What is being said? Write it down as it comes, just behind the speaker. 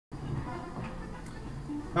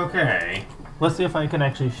Okay, let's see if I can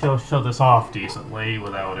actually show this off decently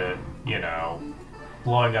without it, you know,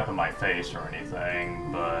 blowing up in my face or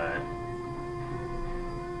anything, but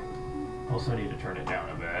also need to turn it down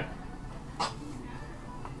a bit.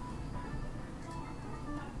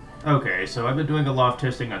 Okay, so I've been doing a lot of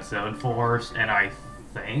testing on 7 Force, and I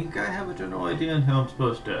think I have a general idea on how I'm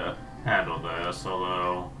supposed to handle this,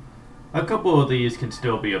 although a couple of these can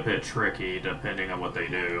still be a bit tricky depending on what they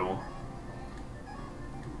do.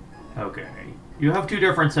 Okay. You have 2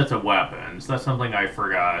 different sets of weapons. That's something I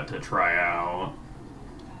forgot to try out.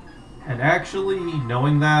 And actually,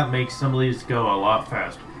 knowing that makes some of these go a lot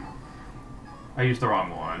faster. I used the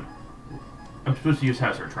wrong one. I'm supposed to use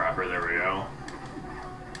Hazard Trapper, there we go.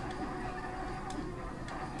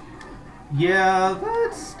 Yeah,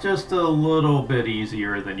 that's just a little bit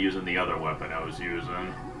easier than using the other weapon I was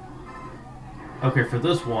using. Okay, for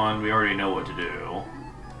this one, we already know what to do.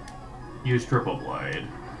 Use Triple Blade.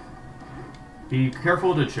 Be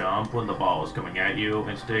careful to jump when the ball is coming at you,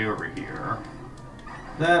 and stay over here.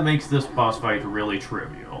 That makes this boss fight really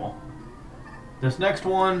trivial. This next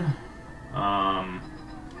one,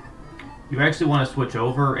 you actually want to switch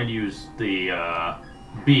over and use the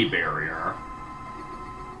B barrier.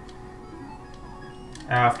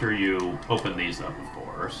 After you open these up, of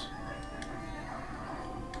course.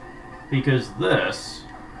 Because this,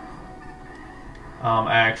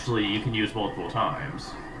 actually, you can use multiple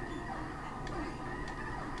times.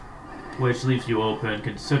 Which leaves you open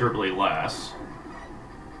considerably less.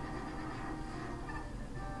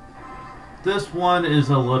 This one is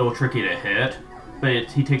a little tricky to hit,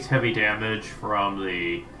 but he takes heavy damage from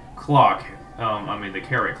the claw, the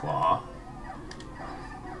carry claw.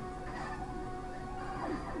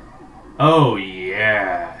 Oh,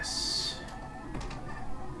 yes!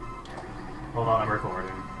 Hold on, I'm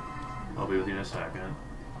recording. I'll be with you in a second.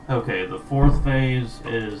 Okay, the 4th phase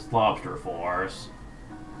is Lobster Force.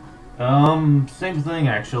 Same thing,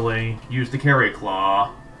 actually. Use the carry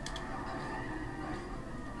claw.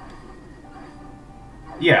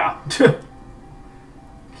 Yeah.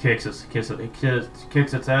 kicks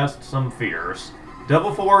its ass some fierce.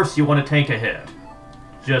 Devil Force, you want to tank a hit.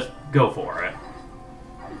 Just go for it.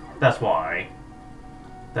 That's why.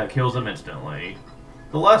 That kills him instantly.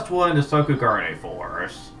 The last one is Sakugarne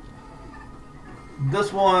Force.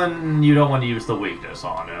 This one, you don't want to use the weakness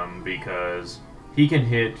on him, because he can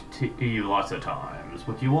hit you lots of times.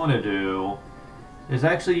 What you want to do is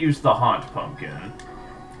actually use the Haunt Pumpkin.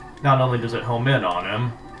 Not only does it home in on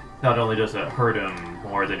him, not only does it hurt him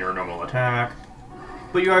more than your normal attack,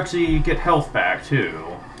 but you actually get health back too.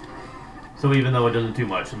 So even though it doesn't do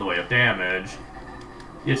much in the way of damage,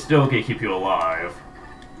 it still can keep you alive.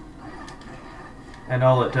 And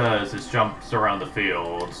all it does is jumps around the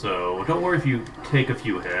field, so don't worry if you take a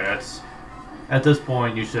few hits. At this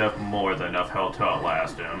point, you should have more than enough health to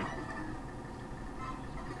outlast him.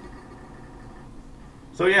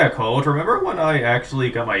 So yeah, Colt, remember when I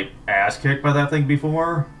actually got my ass kicked by that thing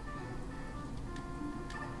before?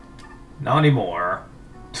 Not anymore.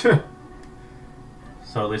 So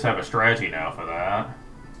at least I have a strategy now for that.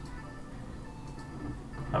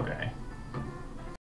 Okay.